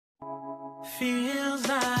Feels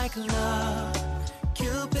like love,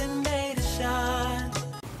 Cupid made a shot.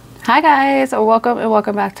 Hi guys, welcome and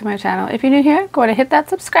welcome back to my channel. If you're new here, go ahead and hit that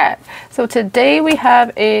subscribe. So today we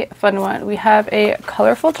have a fun one. We have a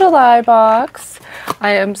Colorful July box.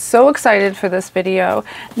 I am so excited for this video.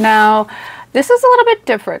 Now, this is a little bit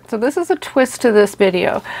different. So this is a twist to this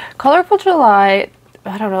video. Colorful July,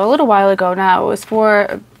 I don't know, a little while ago now, it was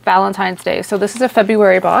for Valentine's Day. So this is a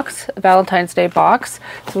February box, a Valentine's Day box.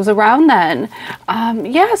 So it was around then.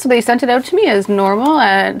 Yeah, so they sent it out to me as normal,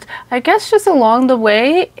 and I guess just along the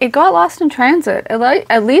way, it got lost in transit.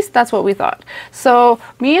 At least that's what we thought. So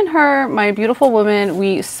me and her, my beautiful woman,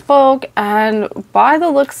 we spoke, and by the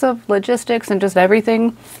looks of logistics and just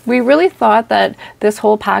everything, we really thought that this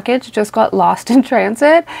whole package just got lost in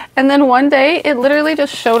transit. And then one day, it literally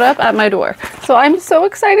just showed up at my door. So I'm so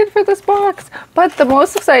excited for this box. But the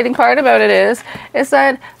most exciting part about it is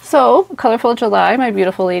that, so Colorful July, my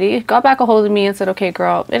beautiful lady, got back a hold of me and said, okay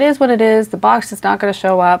girl, it is what it is, the box is not going to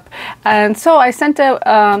show up. And so I sent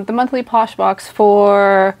out the monthly Posh box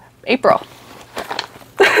for April.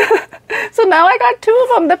 So now I got two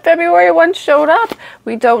of them. The February one showed up.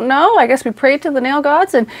 We don't know. I guess we prayed to the nail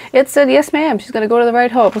gods and it said, yes ma'am, she's going to go to the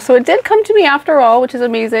right home. So it did come to me after all, which is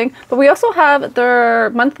amazing. But we also have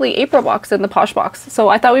their monthly April box in the Posh box. So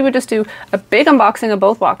I thought we would just do a big unboxing of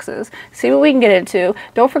both boxes. See what we can get into.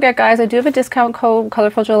 Don't forget guys, I do have a discount code,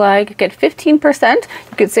 Colorful July. You get 15%.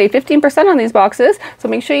 You could save 15% on these boxes. So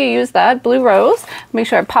make sure you use that, Bluerose. Make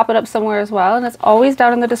sure I pop it up somewhere as well. And it's always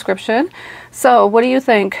down in the description. So what do you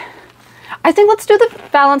think? I think let's do the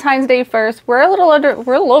Valentine's Day first. We're a little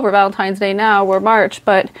over Valentine's Day now. We're March,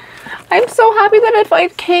 but I'm so happy that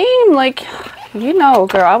it came. Like, you know,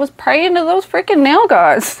 girl, I was praying to those freaking nail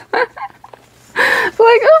gods. Like,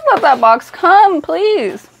 oh, let that box come,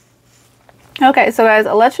 please. Okay, so guys,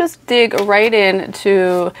 let's just dig right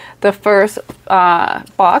into the first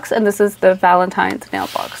box, and this is the Valentine's nail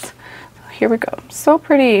box. So here we go. So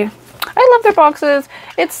pretty. I love their boxes.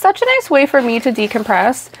 It's such a nice way for me to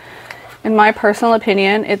decompress. In my personal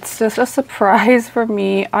opinion, it's just a surprise for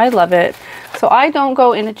me. I love it. So I don't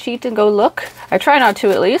go in a cheat and go look. I try not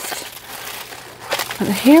to at least.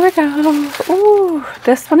 And here we go. Ooh,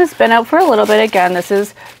 this one has been out for a little bit. Again, this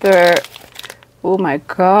is their, oh my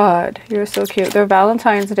god, you're so cute. Their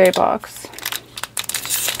Valentine's Day box.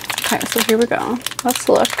 Okay, so here we go. Let's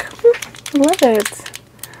look. Ooh, love it.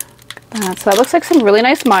 Look at that. So that looks like some really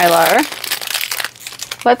nice Mylar.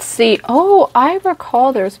 Let's see. Oh, I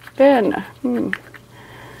recall there's been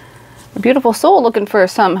a beautiful soul looking for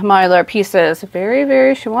some Mylar pieces.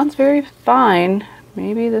 She wants very fine.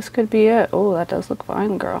 Maybe this could be it. Oh, that does look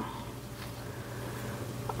fine, girl.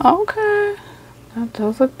 Okay. That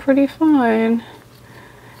does look pretty fine.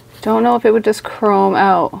 Don't know if it would just chrome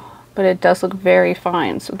out, but it does look very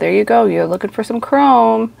fine. So there you go. You're looking for some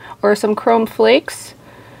chrome or some chrome flakes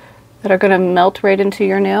that are going to melt right into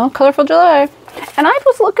your nail. Colorful July. And I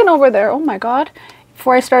was looking over there, oh my god,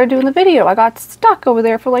 before I started doing the video. I got stuck over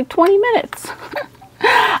there for like 20 minutes.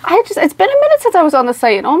 It's been a minute since I was on the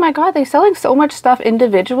site, and oh my god, they're selling so much stuff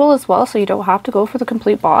individual as well, so you don't have to go for the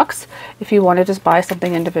complete box if you want to just buy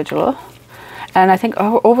something individual. And I think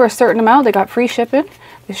over a certain amount, they got free shipping.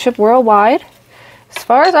 They ship worldwide. As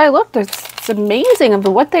far as I looked, it's amazing of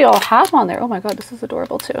what they all have on there. Oh my god, this is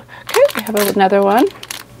adorable too. Okay, we have another one.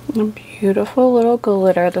 A beautiful little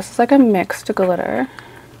glitter. This is like a mixed glitter.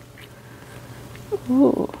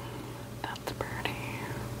 Ooh, that's pretty.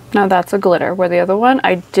 Now that's a glitter, where the other one,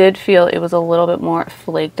 I did feel it was a little bit more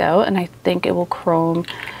flaked out, and I think it will chrome,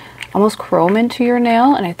 almost chrome into your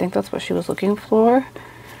nail, and I think that's what she was looking for.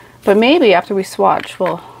 But maybe after we swatch,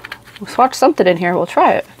 we'll swatch something in here, we'll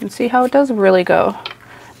try it and see how it does really go.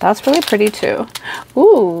 That's really pretty too.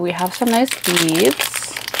 Ooh, we have some nice beads.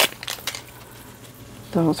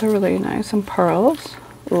 Those are really nice. Some pearls.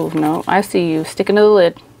 Oh no, I see you sticking to the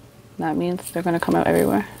lid. That means they're going to come out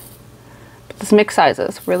everywhere. But this mix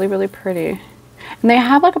sizes, really, really pretty. And they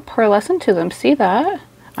have like a pearlescent to them. See that?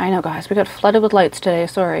 I know guys, we got flooded with lights today,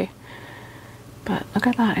 sorry. But look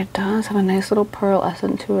at that, it does have a nice little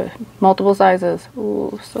pearlescent to it. Multiple sizes.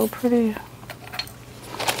 Ooh, so pretty.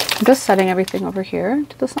 I'm just setting everything over here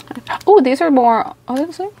to the side. Oh, these are more, oh, they're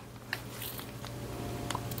the same?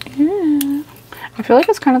 Yeah. I feel like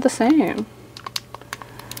it's kind of the same.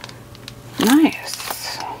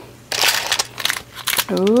 Nice.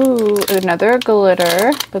 Ooh, another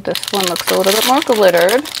glitter, but this one looks a little bit more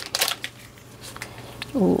glittered.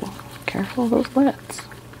 Ooh, careful of those lids.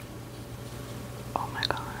 Oh my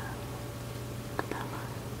god.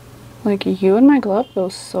 Like, you and my glove go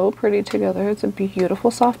so pretty together. It's a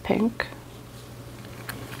beautiful soft pink.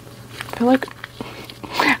 I feel like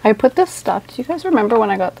I put this stuff. Do you guys remember when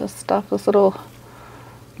I got this stuff? This little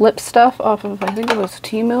lip stuff off of, I think it was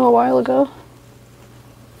Temu a while ago.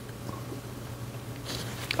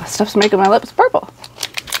 That stuff's making my lips purple.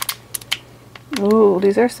 Ooh,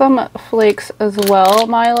 these are some flakes as well,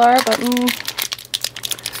 Mylar, but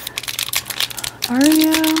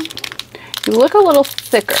Aria, you look a little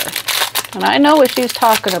thicker. And I know what she's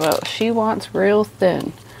talking about. She wants real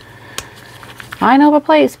thin. I know a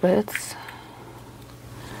place, but it's...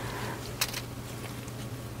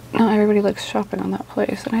 Not everybody likes shopping on that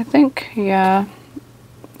place. And I think, yeah,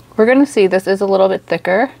 we're going to see this is a little bit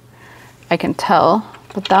thicker. I can tell.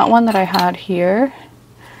 But that one that I had here,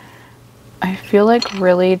 I feel like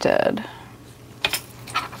really did.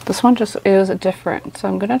 This one just is different. So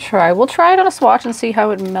I'm going to try. We'll try it on a swatch and see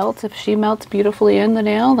how it melts. If she melts beautifully in the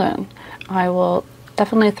nail, then I will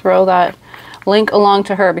definitely throw that link along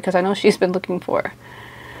to her because I know she's been looking for.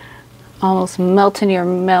 Almost melt in your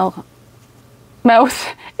mouth.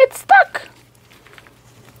 It's stuck!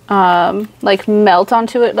 Like melt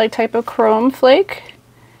onto it, like type of chrome flake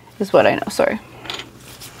is what I know. Sorry.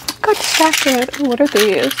 Got distracted. Ooh, what are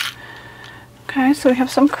these? Okay, so we have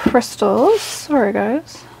some crystals. Sorry,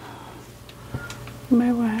 guys.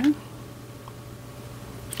 My way.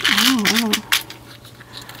 Oh.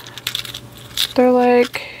 They're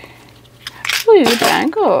like blue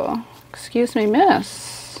dangle. Excuse me,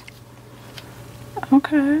 miss.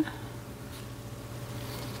 Okay.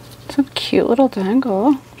 Some cute little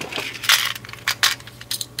dangle.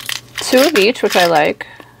 2 of each, which I like.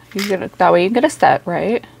 You get it, that way you can get a set,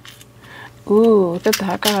 right? Ooh, look at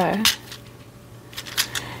that guy.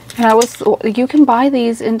 And you can buy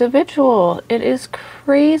these individual. It is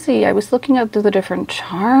crazy. I was looking at the different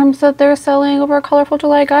charms that they're selling over at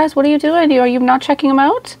Colorfuljuly. Guys, what are you doing? Are you not checking them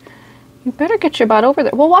out? You better get your butt over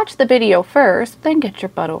there. Well, watch the video first, then get your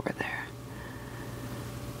butt over there.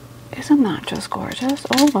 Isn't that just gorgeous?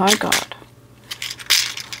 Oh my God.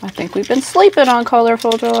 I think we've been sleeping on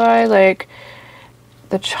Colorfuljuly. Like,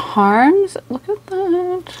 the charms, look at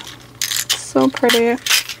that. So pretty.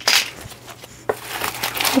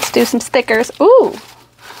 Let's do some stickers. Ooh,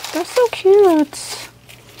 they're so cute.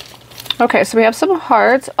 Okay, so we have some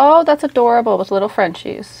hearts. Oh, that's adorable with little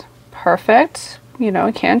Frenchies. Perfect. You know,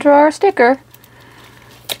 we can draw our sticker.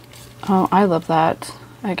 Oh, I love that.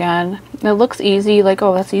 Again, it looks easy. Like,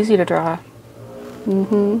 oh, that's easy to draw.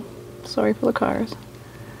 Sorry for the cars.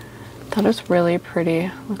 That is really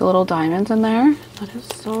pretty. Like little diamonds in there. That is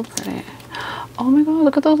so pretty. Oh my God,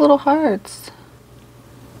 look at those little hearts.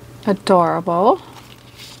 Adorable.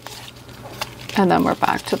 And then we're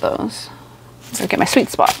back to those. I'll get my sweet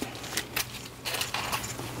spot.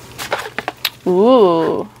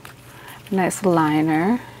 Ooh, nice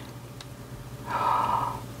liner.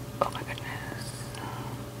 Oh my goodness.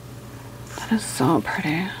 That is so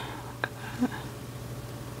pretty. Look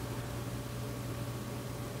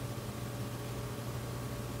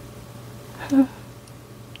at that.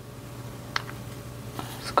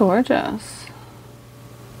 It's gorgeous.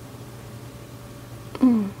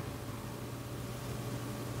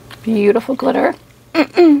 Beautiful glitter.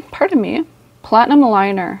 Pardon me. Platinum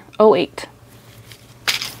liner 08.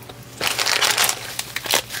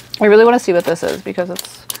 I really want to see what this is because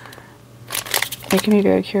it's making me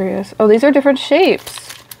very curious. Oh, these are different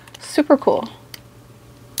shapes. Super cool.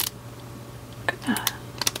 Look at that.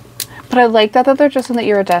 But I like that they're just in the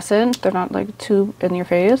iridescent. They're not like too in your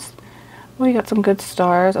face. Oh, you got some good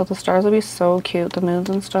stars. Oh, the stars will be so cute. The moons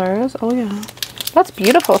and stars. Oh yeah. That's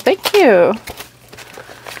beautiful. Thank you.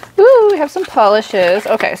 Ooh, we have some polishes.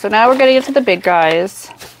 Okay, so now we're getting into the big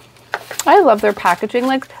guys. I love their packaging.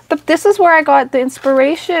 Like, this is where I got the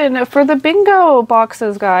inspiration for the bingo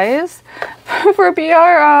boxes, guys. for in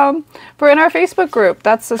our Facebook group.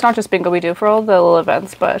 It's not just bingo we do for all the little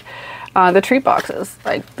events, but the treat boxes.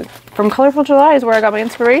 Like, from Colorfuljuly is where I got my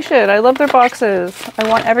inspiration. I love their boxes. I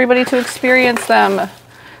want everybody to experience them. So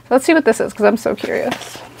let's see what this is, because I'm so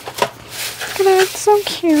curious. Look at it, it's so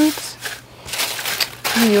cute.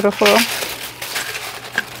 Beautiful.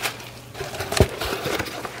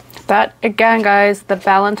 That, again, guys, the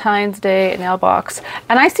Valentine's Day nail box.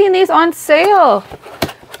 And I seen these on sale.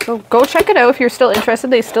 So go check it out if you're still interested.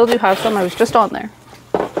 They still do have some. I was just on there.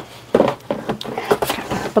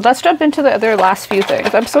 Okay. But let's jump into the other last few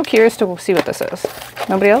things. I'm so curious to see what this is.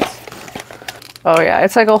 Nobody else? Oh, yeah.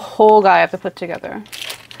 It's like a whole guy I have to put together.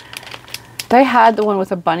 They had the one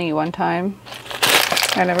with a bunny one time.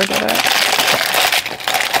 I never did it.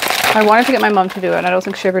 I wanted to get my mom to do it, and I don't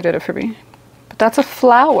think she ever did it for me. But that's a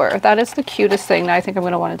flower. That is the cutest thing. Now I think I'm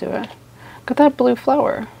going to want to do it. Look at that blue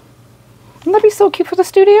flower. Wouldn't that be so cute for the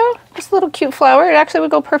studio? Just a little cute flower. It actually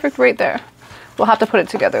would go perfect right there. We'll have to put it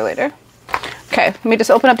together later. Okay, let me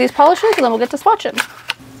just open up these polishes and then we'll get to swatching.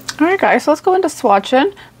 Alright guys, so let's go into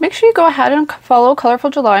swatching. Make sure you go ahead and follow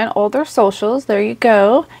Colorfuljuly on all their socials. There you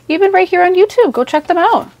go. Even right here on YouTube, go check them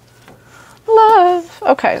out. Love.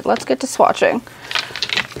 Okay, let's get to swatching.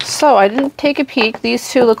 So I didn't take a peek.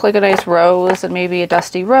 These two look like a nice rose and maybe a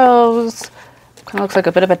dusty rose. Kind of looks like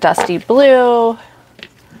a bit of a dusty blue.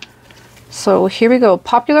 So here we go.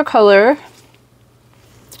 Popular color.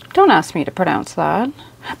 Don't ask me to pronounce that.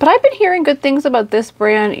 But I've been hearing good things about this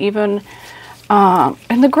brand even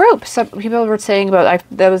in the group. Some people were saying about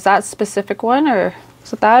there was that specific one, or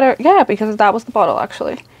was it that? Or yeah, because that was the bottle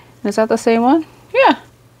actually. Is that the same one? Yeah.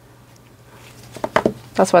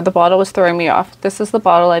 That's why the bottle was throwing me off. This is the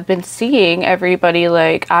bottle I've been seeing everybody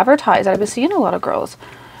like advertise. I've been seeing a lot of girls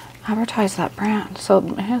advertise that brand. So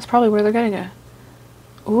that's probably where they're getting it.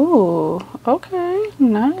 Ooh, okay,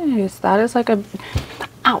 nice. That is like a,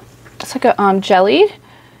 ow, it's like a jelly.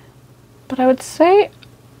 But I would say,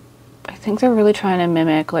 I think they're really trying to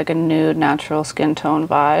mimic like a nude natural skin tone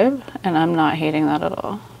vibe. And I'm not hating that at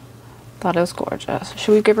all. That is gorgeous.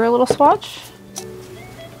 Should we give her a little swatch?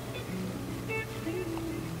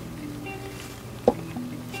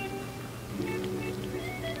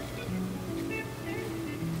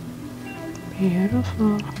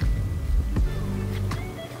 Beautiful.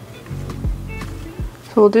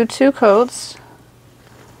 So we'll do 2 coats.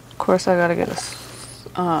 Of course, I gotta get a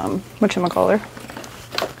whatchamacallit,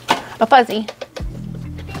 a fuzzy.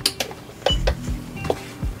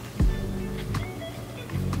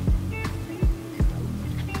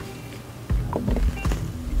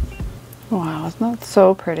 Wow, isn't that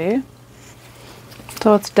so pretty?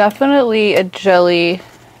 So it's definitely a jelly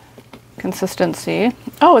consistency.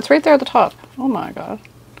 Oh, it's right there at the top. Oh my god.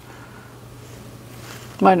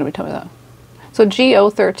 Why didn't we tell me that? So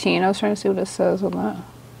GO13. I was trying to see what it says on that.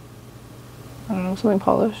 I don't know, something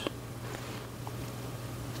polished.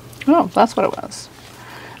 Oh, that's what it was.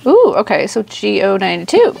 Ooh, okay, so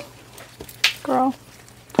GO92. Girl,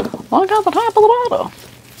 look at the top of the bottle.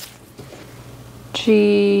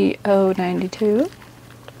 GO92.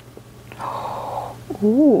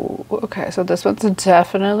 Ooh, okay, so this one's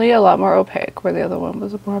definitely a lot more opaque, where the other one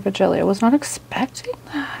was more of a jelly. I was not expecting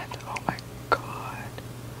that. Oh my god.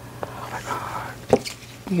 Oh my god.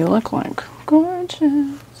 You look like gorgeous.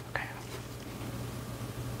 Okay.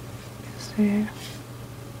 Let's see.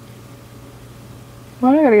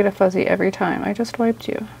 Why do I gotta get a fuzzy every time? I just wiped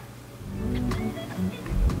you.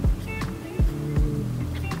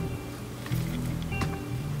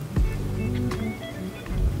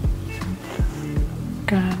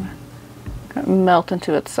 Got melt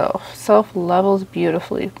into itself. Self levels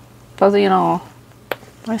beautifully. Fuzzy and all.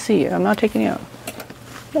 I see you. I'm not taking you out.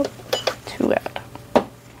 Nope. Too bad.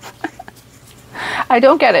 I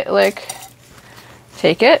don't get it. Like,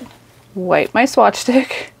 take it, wipe my swatch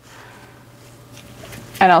stick,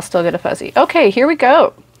 and I'll still get a fuzzy. Okay, here we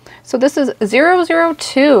go. So this is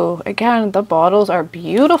 002. Again, the bottles are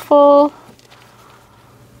beautiful.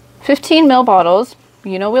 15 ml bottles.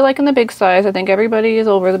 You know, we like in the big size. I think everybody is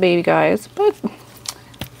over the baby guys, but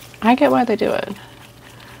I get why they do it.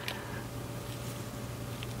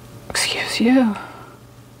 Excuse you.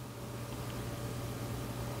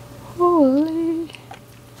 Holy.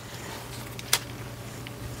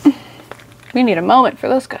 We need a moment for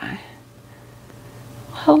this guy.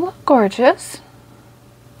 Hello, gorgeous.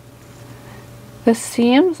 This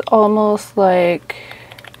seems almost like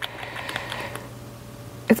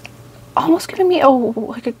almost giving me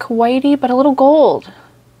like a kawaii, but a little gold.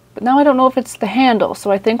 But now I don't know if it's the handle,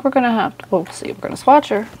 so I think we're gonna have to, we'll see. We're gonna swatch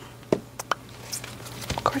her.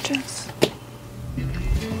 Gorgeous.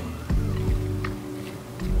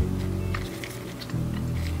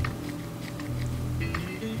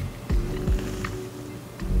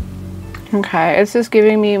 Okay, it's just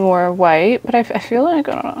giving me more white, but I feel like,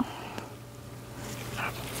 I don't know.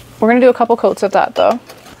 We're gonna do a couple coats of that though.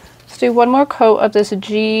 Let's do one more coat of this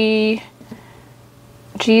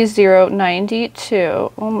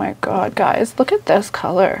G092. Oh my god, guys, look at this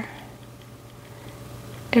color.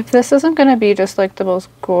 If this isn't gonna be just like the most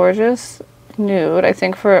gorgeous nude, I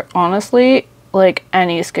think for honestly like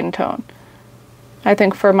any skin tone, I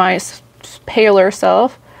think for my paler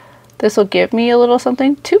self, this will give me a little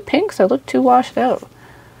something. Too pinks, I look too washed out.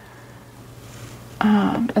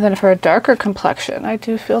 And then for a darker complexion, I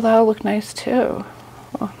do feel that'll look nice too.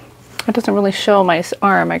 Well, it doesn't really show my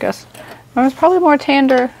arm, I guess. I was probably more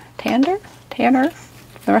tanner than the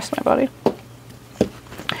rest of my body.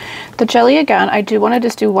 The jelly again, I do want to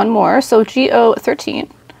just do one more. So GO13.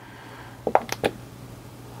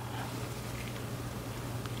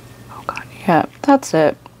 Oh god, yeah, that's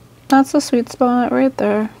it. That's the sweet spot right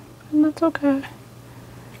there. And that's okay.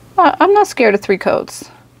 I'm not scared of 3 coats.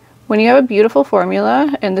 When you have a beautiful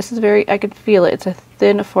formula, and this is very, I can feel it, it's a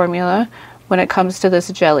thin formula when it comes to this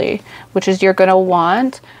jelly, which is you're gonna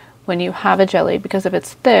want when you have a jelly, because if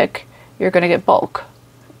it's thick, you're gonna get bulk,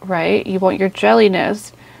 right? You want your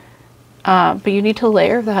jelliness, but you need to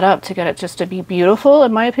layer that up to get it just to be beautiful,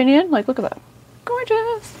 in my opinion. Like, look at that.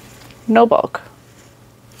 Gorgeous. No bulk.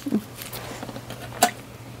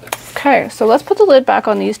 Okay, so let's put the lid back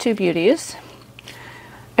on these 2 beauties.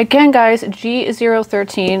 Again, guys,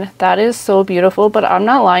 G013, that is so beautiful, but I'm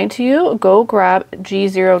not lying to you. Go grab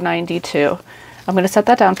G092. I'm going to set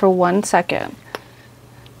that down for 1 second.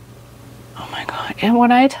 Oh my God. And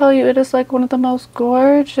when I tell you, it is like one of the most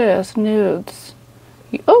gorgeous nudes.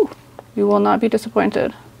 You will not be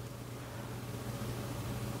disappointed.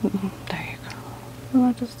 There you go. Oh,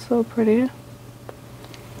 that's just so pretty.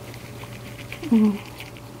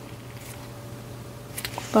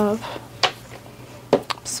 Love.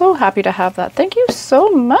 So happy to have that. Thank you so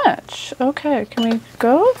much. Okay, can we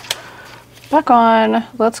go back on?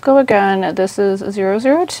 Let's go again. This is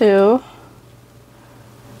 002.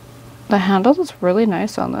 The handle is really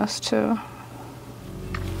nice on this too.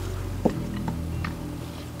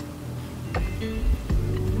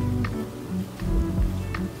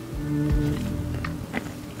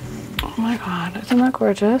 Oh my God, isn't that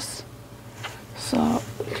gorgeous? So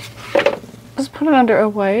just put it under a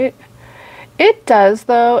white. It does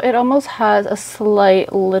though, it almost has a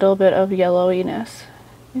slight little bit of yellowiness,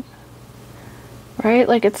 right?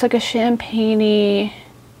 Like it's like a champagne-y,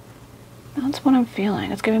 that's what I'm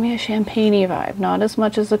feeling. It's giving me a champagne-y vibe, not as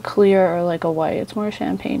much as a clear or like a white. It's more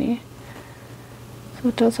champagne-y. So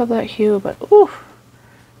it does have that hue, but ooh,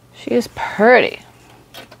 she is pretty.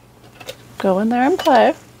 Go in there and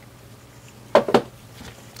play.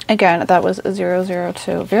 Again, that was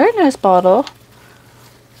 002. Very nice bottle.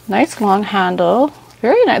 Nice long handle.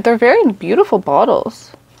 Very nice. They're very beautiful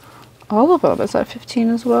bottles. All of them. Is that 15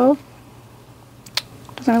 as well?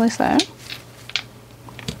 Doesn't really say.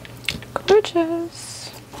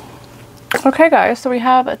 Gorgeous. Okay, guys. So we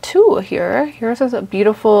have 2 here. Here's a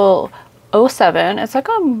beautiful 07. It's like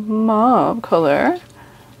a mauve color.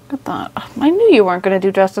 Look at that. I knew you weren't going to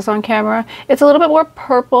do justice on camera. It's a little bit more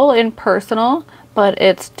purple in personal, but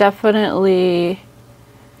it's definitely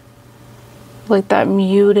like that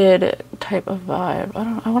muted type of vibe.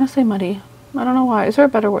 I want to say muddy. I don't know why. Is there a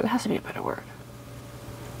better word? There has to be a better word.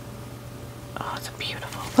 Oh, it's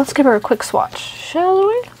beautiful. Let's give her a quick swatch, shall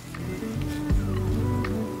we?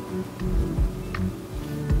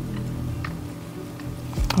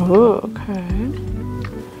 Oh, okay.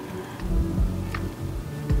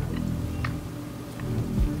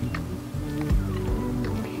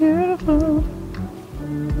 Beautiful.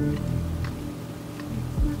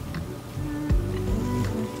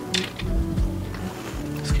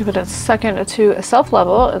 Give it a second to a self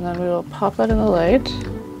level, and then we will pop that in the light.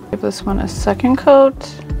 Give this one a second coat.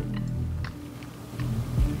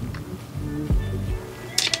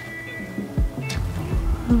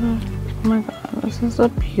 Oh my God, this is a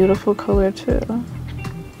beautiful color too. Look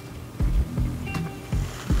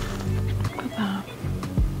at that.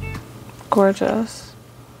 Gorgeous.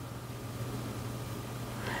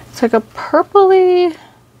 It's like a purpley,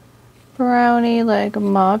 brownie, like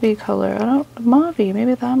mauve color. Mauve,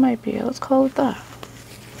 maybe that might be it. Let's call it that.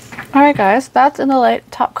 All right, guys, that's in the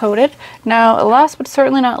light, top coated. Now, last but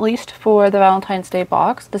certainly not least for the Valentine's Day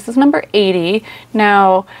box, this is number 80.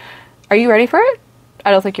 Now, are you ready for it?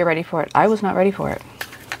 I don't think you're ready for it. I was not ready for it.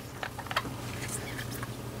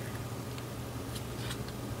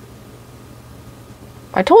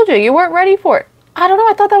 I told you, you weren't ready for it. I don't know,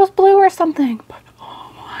 I thought that was blue or something, but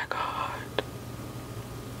oh my God.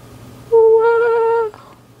 Wow.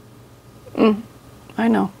 I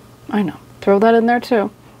know. Throw that in there too.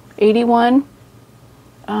 81,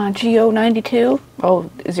 GO92, oh,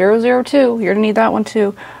 002, you're gonna need that one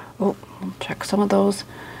too. Oh, check some of those.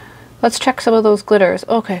 Let's check some of those glitters.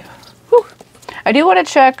 Okay. Whew. I do want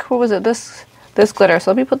to check, what was it, this glitter. So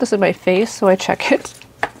let me put this in my face so I check it.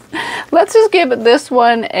 Let's just give this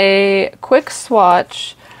one a quick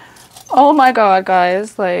swatch. Oh my God,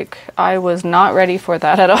 guys, like I was not ready for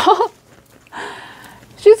that at all.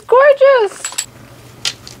 She's gorgeous.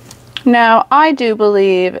 Now, I do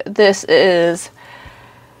believe this is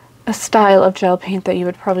a style of gel paint that you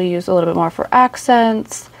would probably use a little bit more for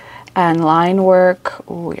accents and line work.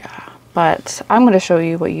 Oh yeah. But I'm going to show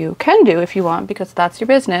you what you can do if you want, because that's your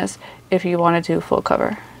business if you want to do full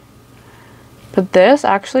cover. Put this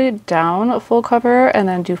actually down full cover and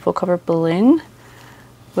then do full cover bling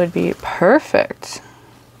would be perfect.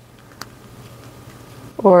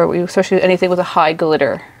 or especially anything with a high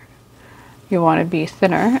glitter. You want to be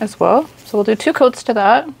thinner as well. So we'll do 2 coats to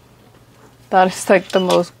that. That is like the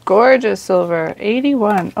most gorgeous silver,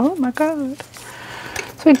 81. Oh my god.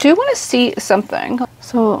 So I do want to see something.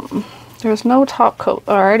 So there's no top coat.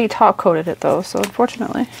 I already top coated it though, so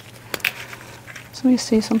unfortunately. So let me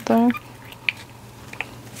see something.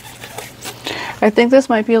 I think this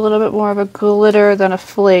might be a little bit more of a glitter than a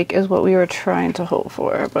flake is what we were trying to hope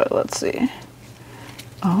for, but let's see.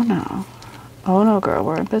 Oh no. Oh no, girl,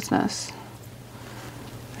 we're in business.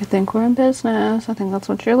 I think we're in business. I think that's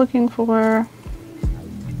what you're looking for.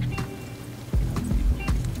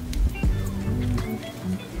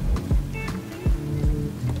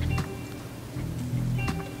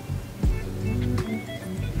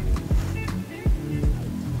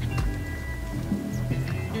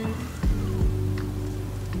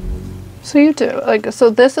 So you do, like, so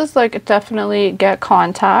this is like definitely get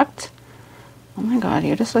contact. Oh my god,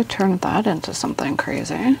 you just like turned that into something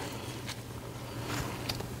crazy.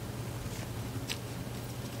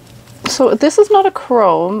 So this is not a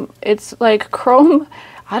chrome, it's like chrome.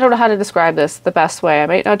 I don't know how to describe this the best way. I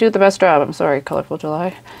might not do the best job, I'm sorry,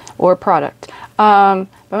 Colorfuljuly or product. But I'm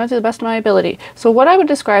gonna do the best of my ability. So what I would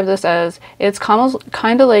describe this as, it's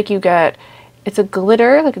kind of like you get, it's a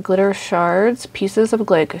glitter, like a glitter shards, pieces of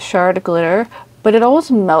like shard glitter, but it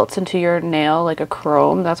almost melts into your nail like a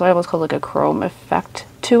chrome. That's why I always call like a chrome effect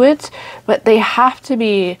to it. But they have to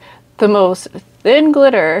be the most thin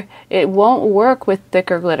glitter. It won't work with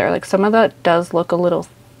thicker glitter. Like some of that does look a little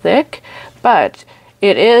thick, but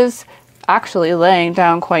it is actually laying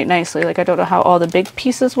down quite nicely. Like I don't know how all the big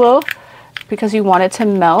pieces will, because you want it to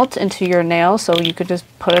melt into your nail, so you could just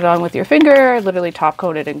put it on with your finger, literally top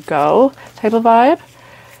coat it and go type of vibe.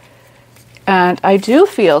 And I do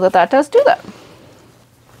feel that that does do that.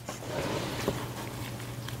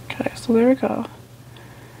 Okay, so there we go.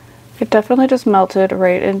 It definitely just melted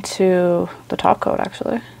right into the top coat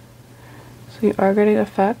actually. So you are getting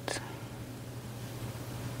effect.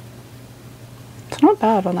 It's not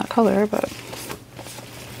bad on that color, but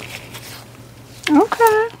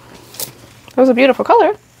okay. That was a beautiful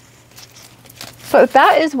color. But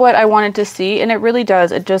that is what I wanted to see, and it really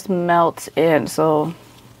does. It just melts in. So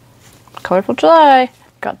Colorfuljuly,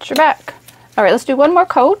 got your back. All right, let's do one more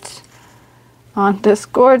coat on this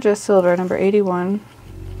gorgeous silver, number 81.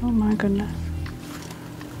 Oh my goodness.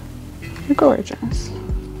 You're gorgeous.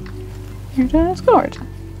 You're just gorgeous.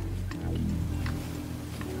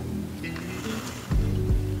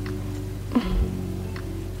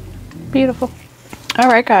 Beautiful. All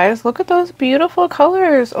right, guys, look at those beautiful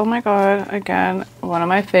colors. Oh my god, again, one of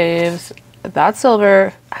my faves. That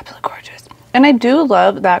silver, absolutely gorgeous. And I do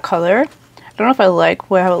love that color. I don't know if I like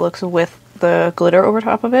how it looks with the glitter over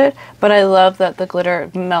top of it, but I love that the glitter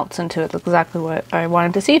melts into it. That's exactly what I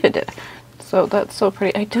wanted to see if it did. So that's so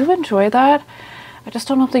pretty. I do enjoy that. I just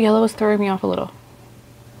don't know if the yellow is throwing me off a little.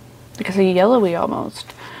 Because it's yellowy almost.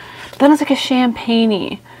 But then it's like a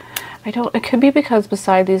champagne-y. It could be because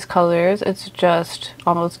beside these colors, it's just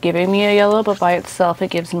almost giving me a yellow, but by itself, it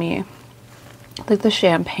gives me like the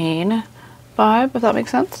champagne vibe, if that makes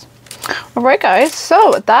sense. All right, guys,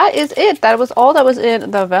 so that is it. That was all that was in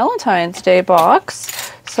the Valentine's Day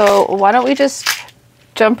box. So why don't we just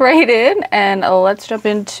jump right in and let's jump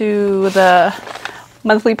into the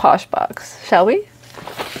monthly Posh box, shall we?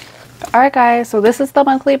 All right, guys, so this is the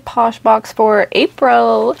monthly Posh box for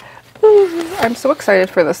April. Ooh, I'm so excited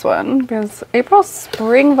for this one because April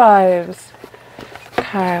spring vibes.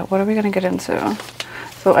 Okay, what are we gonna get into?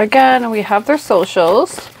 So again, we have their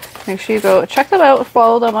socials. Make sure you go check them out,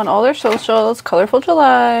 follow them on all their socials.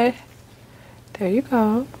 Colorfuljuly. There you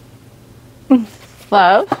go.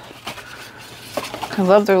 Love. I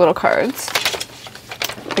love their little cards.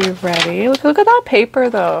 Are you ready? Look at that paper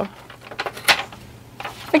though.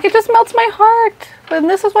 Like it just melts my heart. And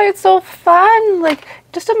this is why it's so fun. Like,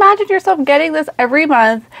 just imagine yourself getting this every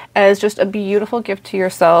month as just a beautiful gift to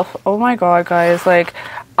yourself. Oh my god, guys. Like,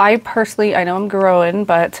 I know I'm growing,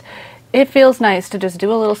 but it feels nice to just do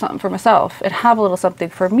a little something for myself and have a little something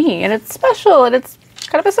for me. And it's special and it's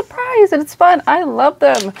kind of a surprise and it's fun. I love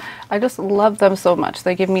them. I just love them so much.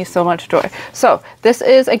 They give me so much joy. So this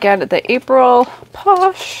is, again, the April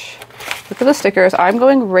Posh. Look at the stickers. I'm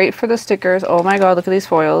going right for the stickers. Oh my god, look at these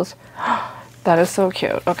foils. That is so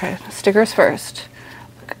cute. Okay, stickers first.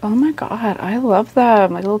 Oh my god, I love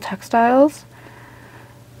them. Like little textiles.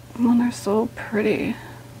 Oh, they're so pretty.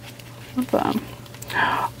 Love them.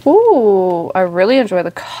 Ooh, I really enjoy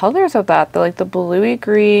the colors of that. Like the bluey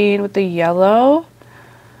green with the yellow.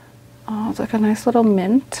 Oh, it's like a nice little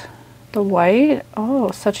mint. The white.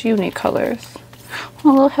 Oh, such unique colors.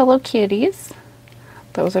 Oh, little Hello Kitties.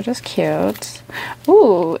 Those are just cute.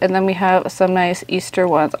 Ooh, and then we have some nice Easter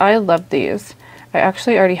ones. I love these. I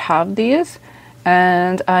actually already have these,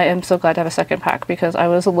 and I am so glad to have a second pack because I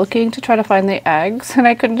was looking to try to find the eggs and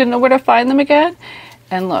I didn't know where to find them again.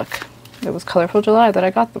 And look, it was Colorfuljuly that I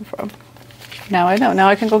got them from. Now I know. Now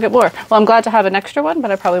I can go get more. Well, I'm glad to have an extra one,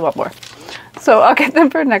 but I probably want more. So I'll get them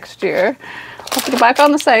for next year. I'll have to go back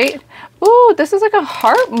on the site. Ooh, this is like a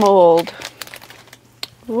heart mold.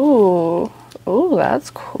 Ooh. Ooh,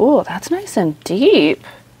 that's cool. That's nice and deep.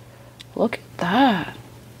 Look at that.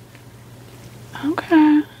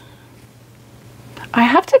 Okay. I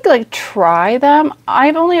have to like try them.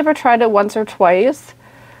 I've only ever tried it once or twice,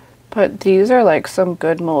 but these are like some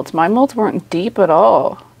good molds. My molds weren't deep at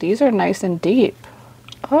all. These are nice and deep.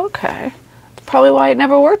 Okay. That's probably why it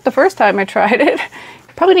never worked the first time I tried it.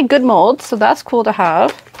 Probably need good molds, so that's cool to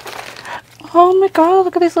have. Oh my god,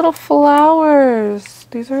 look at these little flowers.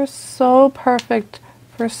 These are so perfect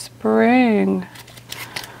for spring.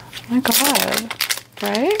 Oh my god,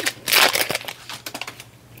 right?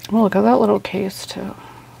 Oh, look at that little case too.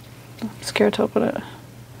 I'm scared to open it.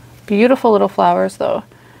 Beautiful little flowers though.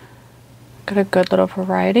 Got a good little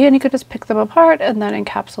variety, and you could just pick them apart and then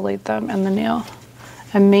encapsulate them in the nail.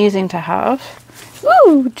 Amazing to have.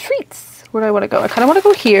 Ooh, treats. Where do I want to go? I kind of want to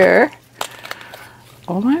go here.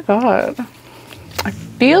 Oh my god. I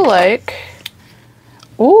feel like,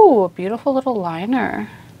 ooh, a beautiful little liner.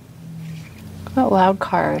 Look at that loud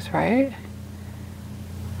cars, right?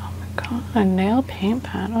 Oh my god, a nail paint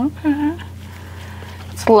pen, okay.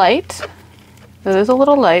 It's light. It is a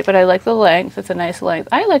little light, but I like the length. It's a nice length.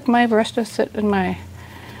 I like my brush to sit in my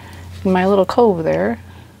little cove there.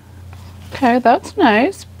 Okay, that's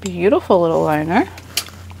nice. Beautiful little liner.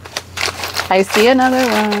 I see another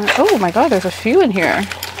one. Oh my god, there's a few in here.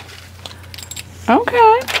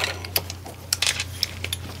 Okay.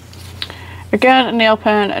 Again, a nail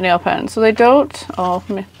pen, a nail pen. So they don't, oh,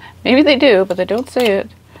 maybe they do, but they don't say it.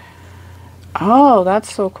 Oh,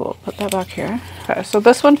 that's so cool. Put that back here. Okay, so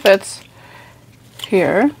this one fits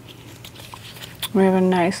here. We have a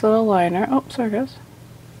nice little liner. Oh, sorry guys.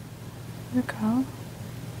 There we go.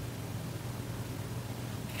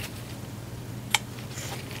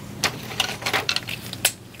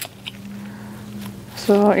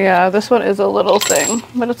 So yeah, this one is a little thing,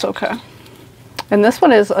 but it's okay. And this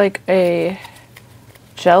one is like a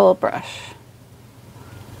gel brush.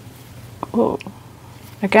 Oh,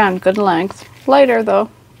 again, good length. Lighter though.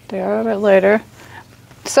 They are a bit lighter.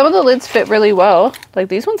 Some of the lids fit really well. Like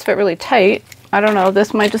these ones fit really tight. I don't know,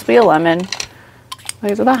 this might just be a lemon.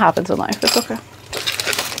 Like, that happens in life, it's okay.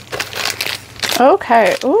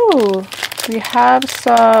 Okay, ooh, we have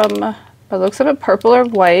some, it looks a bit purple or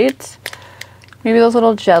white. Maybe those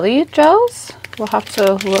little jelly gels. We'll have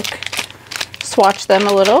to look, swatch them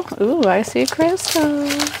a little. Ooh, I see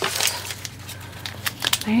crystals.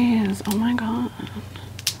 These, oh my god.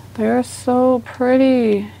 They're so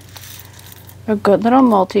pretty. A good little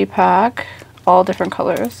multi-pack. All different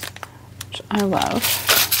colors, which I love.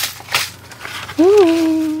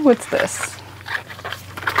 Ooh, what's this?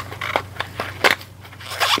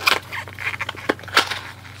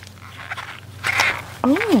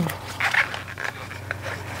 Oh.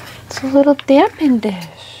 A little damping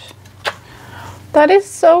dish. That is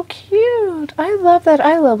so cute. I love that.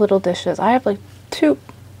 I love little dishes. I have like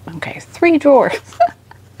three drawers.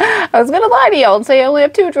 I was gonna lie to y'all and say I only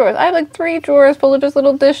have 2 drawers. I have like 3 drawers full of just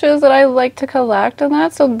little dishes that I like to collect and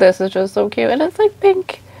that. So this is just so cute, and it's like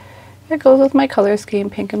pink. It goes with my color scheme,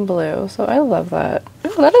 pink and blue. So I love that.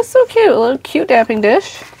 Ooh, that is so cute. A little cute damping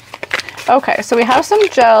dish. Okay, so we have some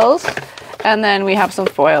gels, and then we have some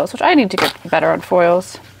foils, which I need to get better on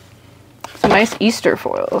foils. Some nice Easter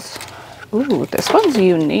foils. Ooh, this one's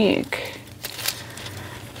unique.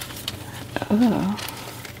 Ooh.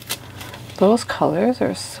 Those colors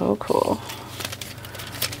are so cool.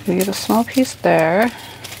 You get a small piece there.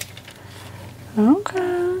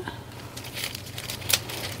 Okay.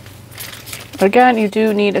 Again, you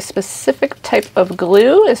do need a specific type of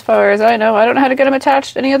glue, as far as I know. I don't know how to get them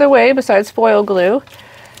attached any other way besides foil glue.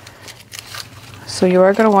 So you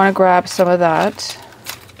are going to want to grab some of that.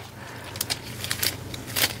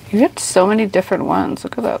 You get so many different ones.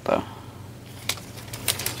 Look at that though.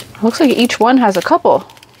 It looks like each one has a couple.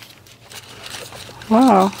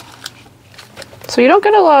 Wow. So you don't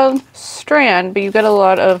get a lot of strand, but you get a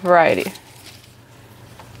lot of variety.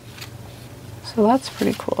 So that's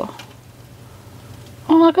pretty cool.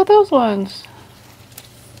 Oh, look at those ones.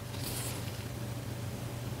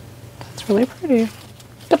 That's really pretty.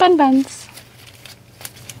 The bun-buns.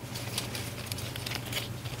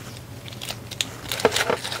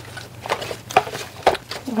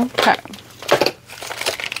 Okay.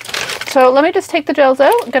 So let me just take the gels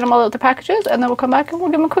out, get them all out the packages, and then we'll come back and we'll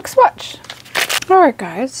give them a quick swatch. Alright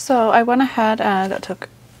guys, so I went ahead and took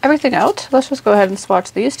everything out. Let's just go ahead and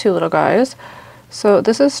swatch these two little guys. So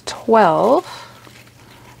this is 12.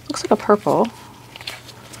 Looks like a purple.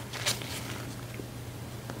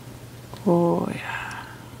 Oh yeah.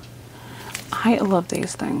 I love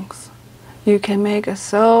these things. You can make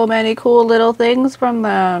so many cool little things from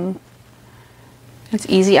them. It's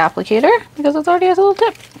easy applicator because it already has a little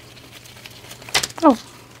tip. Oh,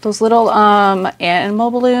 those little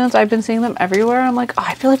animal balloons, I've been seeing them everywhere. I'm like, oh,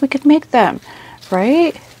 I feel like we could make them,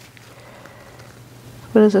 right?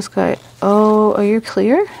 What is this guy? Oh, are you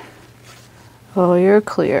clear? Oh, you're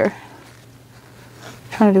clear. I'm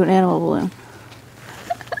trying to do an animal balloon.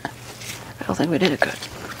 I don't think we did it good.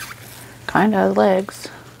 Kind of has legs.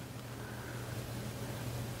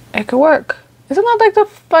 It could work. Isn't that like the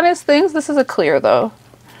funnest things? This is a clear though.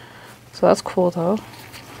 So that's cool though.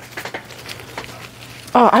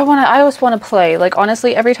 Oh, I always want to play. Like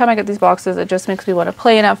honestly, every time I get these boxes, it just makes me want to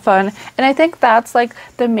play and have fun. And I think that's like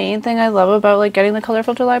the main thing I love about like getting the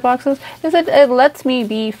Colorful July boxes is that it lets me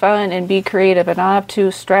be fun and be creative and not have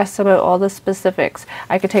to stress about all the specifics.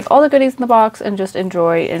 I could take all the goodies in the box and just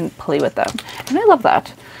enjoy and play with them. And I love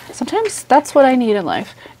that. Sometimes that's what I need in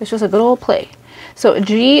life. It's just a good old play. So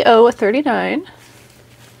GO39.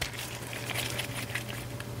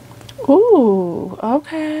 Ooh,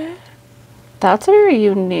 okay. That's a very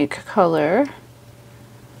unique color.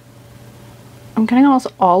 I'm getting almost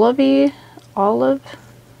olive-y,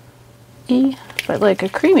 but like a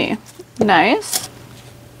creamy. Nice.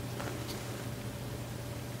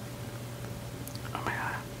 Oh my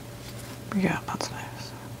god. Yeah, that's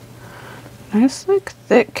nice. Nice, like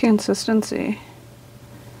thick consistency.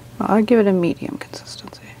 Well, I'd give it a medium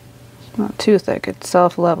consistency. It's not too thick. It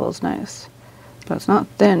self-levels nice, but it's not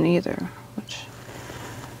thin either, which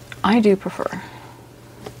I do prefer.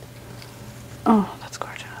 Oh, that's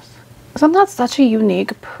gorgeous. Isn't that such a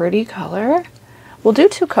unique, pretty color? We'll do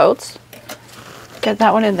 2 coats. Get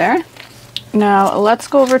that one in there. Now let's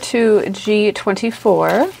go over to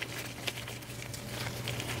G24.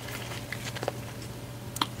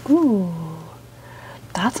 Ooh,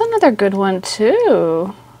 that's another good one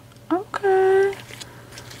too. Okay.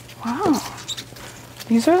 Wow.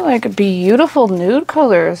 These are like beautiful nude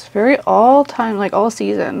colors. Very all time, like all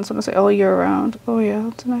seasons. I'm gonna say all year round. Oh yeah,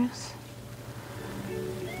 that's nice.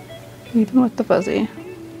 Even with the fuzzy.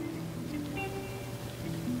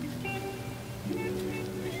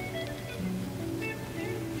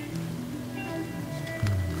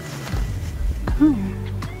 Okay.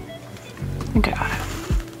 I think I got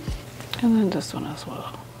it. And then this one as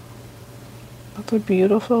well. That's a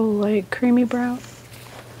beautiful, like creamy brown.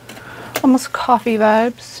 Almost coffee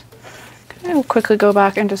vibes. Okay, we'll quickly go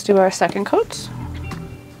back and just do our second coat.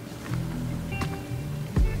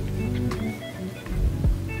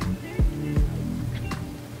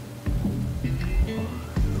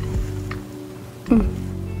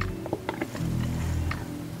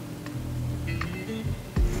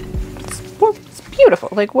 It's beautiful.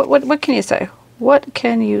 Like what can you say? What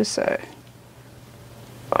can you say?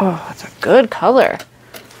 Oh, that's a good color.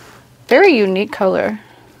 Very unique color.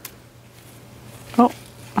 Oh,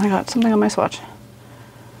 I got something on my swatch.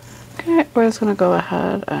 Okay, we're just gonna go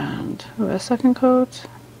ahead and do a second coat.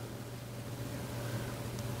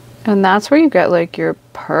 And that's where you get like your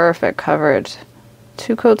perfect coverage.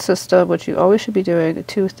 2 coat system, which you always should be doing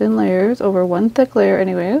 2 thin layers over 1 thick layer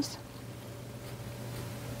anyways.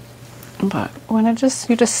 But when you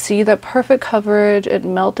just see the perfect coverage, it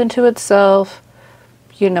melt into itself,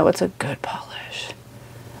 you know it's a good polish.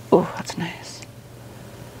 Oh, that's nice.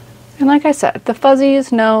 And like I said, the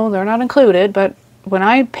fuzzies, no, they're not included, but when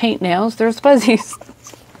I paint nails, there's fuzzies.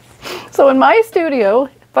 So in my studio,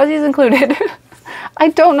 fuzzies included. I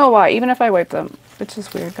don't know why, even if I wipe them. It's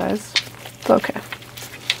just weird, guys. It's okay.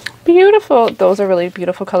 Beautiful. Those are really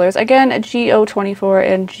beautiful colors. Again, GO24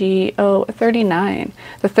 and GO39.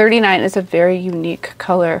 The 39 is a very unique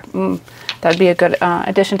color. That'd be a good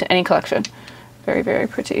addition to any collection. Very, very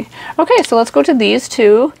pretty. Okay, so let's go to these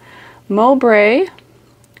 2. Mowbray. You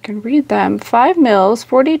can read them. 5 mils,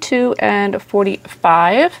 42 and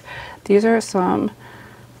 45. These are some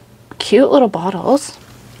cute little bottles.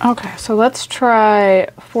 Okay, so let's try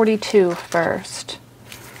 42 first.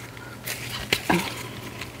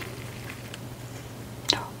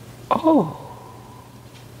 Oh.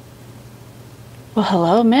 Well,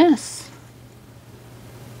 hello, miss.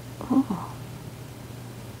 Oh.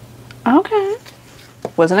 Okay.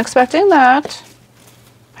 Wasn't expecting that.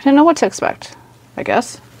 I didn't know what to expect, I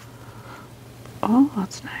guess. Oh,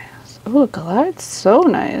 that's nice. Oh, glide's so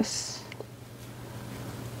nice.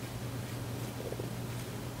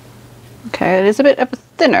 Okay, it is a bit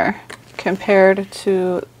thinner compared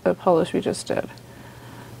to the polish we just did.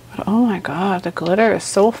 But oh my god, the glitter is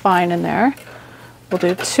so fine in there. We'll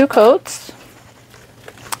do 2 coats.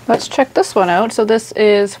 Let's check this one out. So this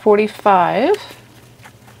is 45.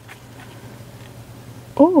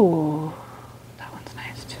 Ooh, that one's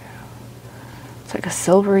nice too. It's like a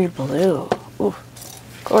silvery blue. Ooh,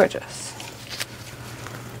 gorgeous.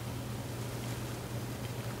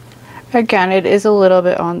 Again, it is a little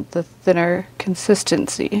bit on the thinner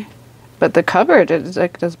consistency, but the coverage is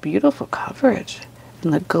like this beautiful coverage,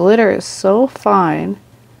 and the glitter is so fine.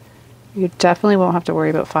 You definitely won't have to worry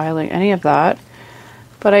about filing any of that,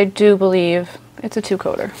 but I do believe it's a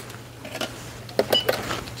 2-coater.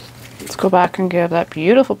 Let's go back and give that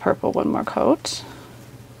beautiful purple one more coat.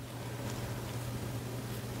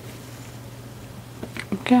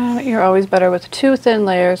 Again, you're always better with 2 thin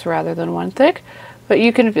layers rather than 1 thick. But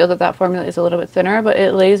you can feel that that formula is a little bit thinner, but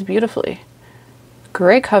it lays beautifully.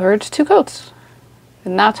 Great coverage, 2 coats.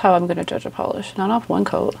 And that's how I'm going to judge a polish, not off 1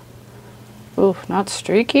 coat. Ooh, not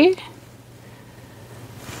streaky.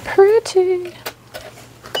 Pretty.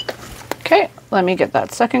 Okay, let me get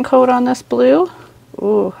that 2nd coat on this blue.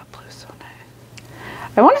 Ooh, that blue's so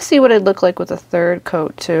nice. I want to see what it'd look like with a 3rd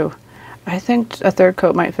coat too. I think a 3rd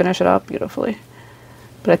coat might finish it off beautifully.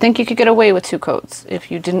 But I think you could get away with 2 coats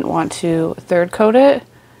if you didn't want to 3rd coat it.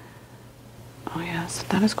 Oh yes,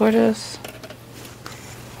 that is gorgeous.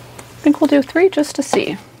 I think we'll do 3 just to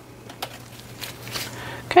see.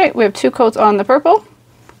 Okay, we have 2 coats on the purple,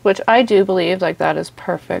 which I do believe like that is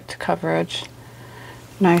perfect coverage.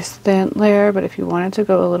 Nice thin layer, but if you wanted to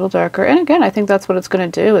go a little darker, and again, I think that's what it's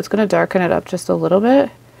going to do. It's going to darken it up just a little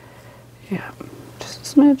bit. Yeah, just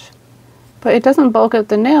a smidge. But it doesn't bulk out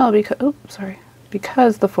the nail because, oops, sorry.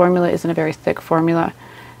 Because the formula isn't a very thick formula.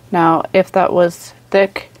 Now, if that was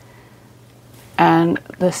thick and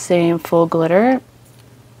the same full glitter,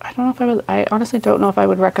 I don't know if I would, I honestly don't know if I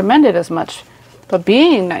would recommend it as much. But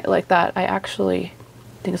being like that, I actually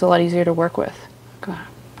think it's a lot easier to work with.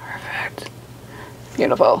 Perfect.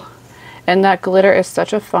 Beautiful. And that glitter is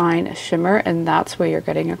such a fine shimmer, and that's where you're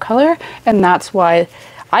getting your color. And that's why,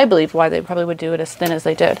 I believe, why they probably would do it as thin as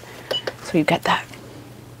they did. So you get that.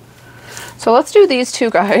 So let's do these 2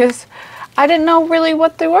 guys. I didn't know really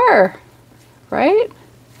what they were, right?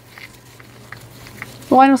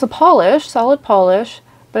 One was a polish, solid polish,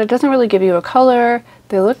 but it doesn't really give you a color.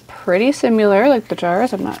 They look pretty similar, like the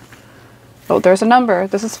jars. I'm not, oh, there's a number.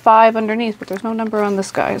 This is 5 underneath, but there's no number on this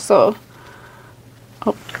guy, so.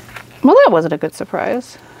 Oh, well, that wasn't a good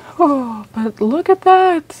surprise. Oh, but look at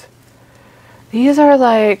that. These are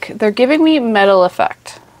like, they're giving me metal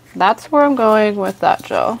effect. That's where I'm going with that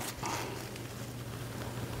gel.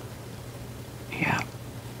 Yeah,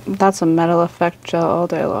 that's a metal effect gel all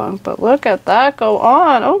day long, but look at that go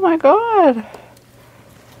on. Oh my god.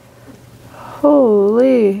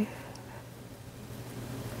 Holy.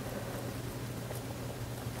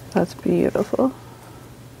 That's beautiful.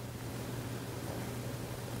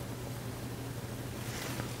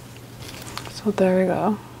 So there we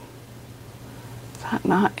go. Is that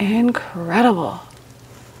not incredible?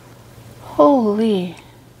 Holy.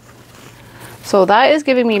 So that is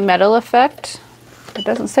giving me metal effect. It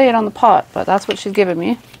doesn't say it on the pot, but that's what she's giving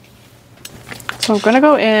me. So I'm going to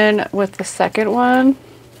go in with the 2nd one.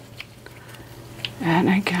 And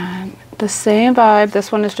again, the same vibe.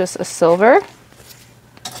 This one is just a silver.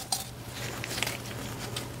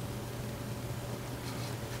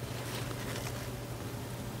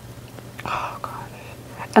 Oh, God.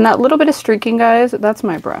 And that little bit of streaking, guys, that's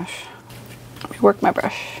my brush. Let me work my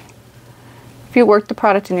brush. If you work the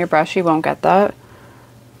product in your brush, you won't get that.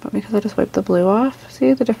 But because I just wiped the blue off,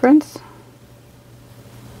 see the difference?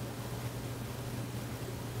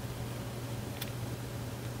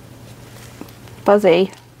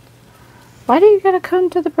 Fuzzy. Why do you gotta come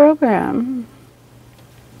to the program?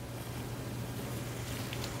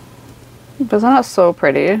 But it's not so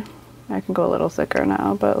pretty. I can go a little thicker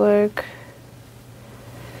now, but like,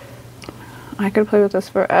 I could play with this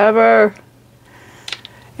forever.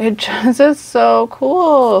 It just is so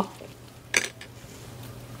cool.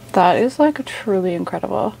 That is like truly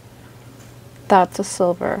incredible. That's a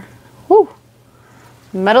silver. Woo!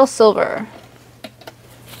 Metal silver.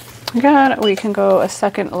 Again, we can go a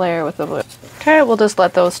 2nd layer with the blue. Okay, we'll just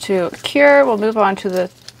let those 2 cure. We'll move on to the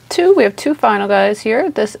 2. We have 2 final guys here.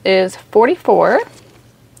 This is 44.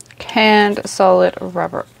 Canned solid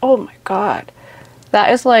rubber. Oh my god.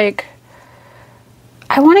 That is like,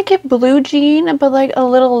 I want to give blue jean, but like a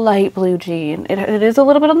little light blue jean. It is a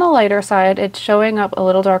little bit on the lighter side. It's showing up a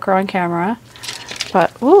little darker on camera.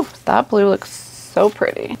 But, ooh, that blue looks so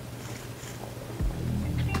pretty.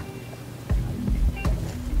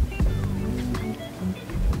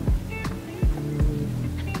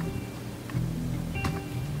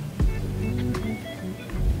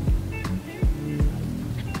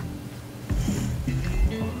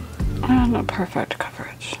 And perfect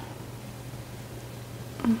coverage.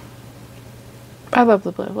 I love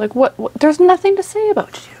the blue. Like what, there's nothing to say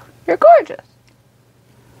about you. You're gorgeous.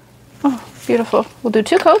 Oh, beautiful. We'll do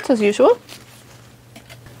 2 coats as usual.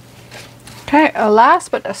 Okay,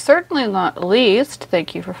 last but certainly not least,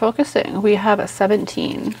 thank you for focusing, we have a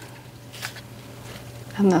 17.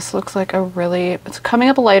 And this looks like a really, it's coming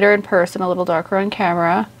up lighter in person, a little darker on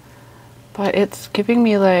camera, but it's giving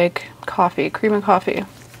me like coffee, cream and coffee.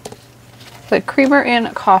 Like creamer in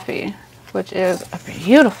coffee, which is a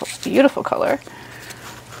beautiful, beautiful color.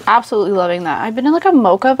 Absolutely loving that. I've been in like a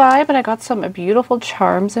mocha vibe, and I got some beautiful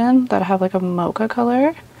charms in that have like a mocha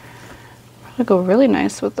color. Probably go really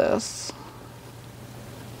nice with this.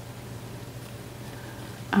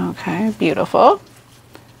 Okay, beautiful.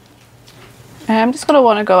 And I'm just gonna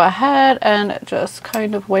want to go ahead and just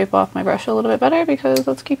kind of wipe off my brush a little bit better, because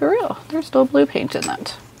let's keep it real, there's still blue paint in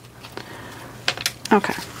that.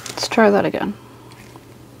 Okay, let's try that again.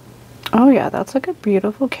 Oh yeah, that's like a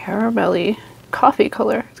beautiful caramelly coffee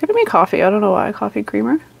color. It's giving me coffee. I don't know why. Coffee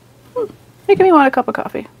creamer. Making me want a cup of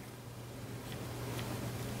coffee.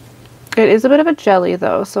 It is a bit of a jelly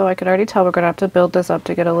though, so I can already tell we're gonna have to build this up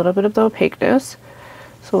to get a little bit of the opaqueness.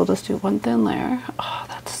 So we'll just do 1 thin layer. Oh,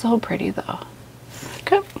 that's so pretty though.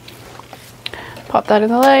 Okay. Pop that in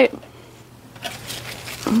the light.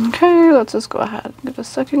 Okay, let's just go ahead and give a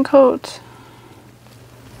 2nd coat.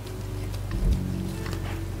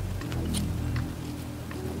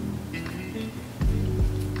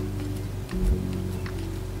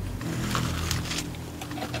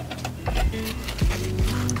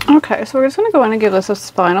 Okay, so we're just gonna go in and give this a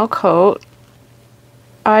final coat.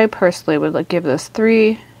 I personally would like give this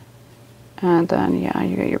 3, and then yeah,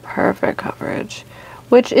 you get your perfect coverage,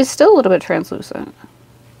 which is still a little bit translucent.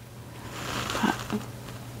 But,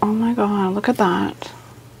 oh my god, look at that.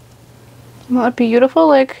 Isn't that beautiful?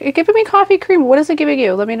 Like, it's giving me coffee cream. What is it giving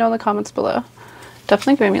you? Let me know in the comments below.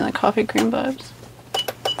 Definitely giving me like coffee cream vibes.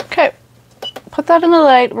 Okay, put that in the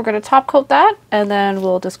light. We're gonna top coat that, and then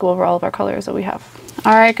we'll just go over all of our colors that we have.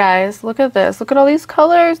 All right, guys, look at this. Look at all these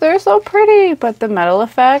colors. They're so pretty, but the metal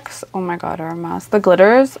effects, oh my god, are a mess. The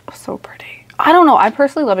glitters, so pretty. I don't know. I'm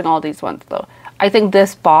personally loving all these ones, though. I think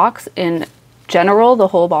this box, in general, the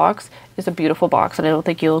whole box, is a beautiful box, and I don't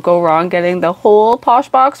think you'll go wrong getting the whole Posh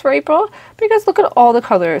box for April, because look at all the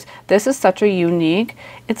colors. This is such a unique,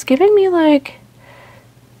 it's giving me like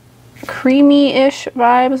creamy-ish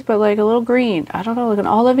vibes, but like a little green. I don't know, like an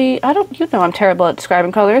olivey. You know I'm terrible at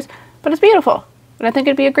describing colors, but it's beautiful. And I think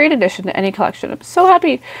it'd be a great addition to any collection. I'm so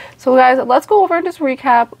happy. So guys, let's go over and just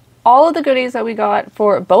recap all of the goodies that we got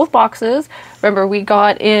for both boxes. Remember, we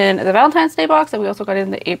got in the Valentine's Day box, and we also got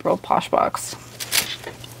in the April Posh box.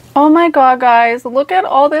 Oh my god, guys, look at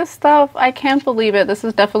all this stuff. I can't believe it. This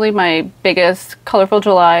is definitely my biggest Colorful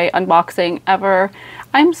July unboxing ever.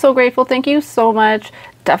 I'm so grateful. Thank you so much.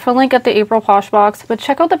 Definitely get the April Posh box, but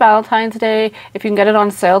check out the Valentine's Day. If you can get it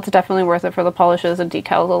on sale, it's definitely worth it for the polishes and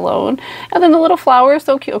decals alone. And then the little flowers,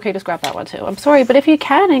 so cute. Okay, just grab that one too. I'm sorry, but if you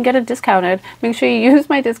can and get it discounted, make sure you use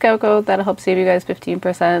my discount code. That'll help save you guys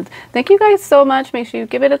 15%. Thank you guys so much. Make sure you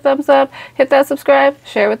give it a thumbs up, hit that subscribe,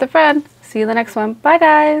 share with a friend. See you in the next one. Bye,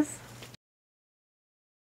 guys.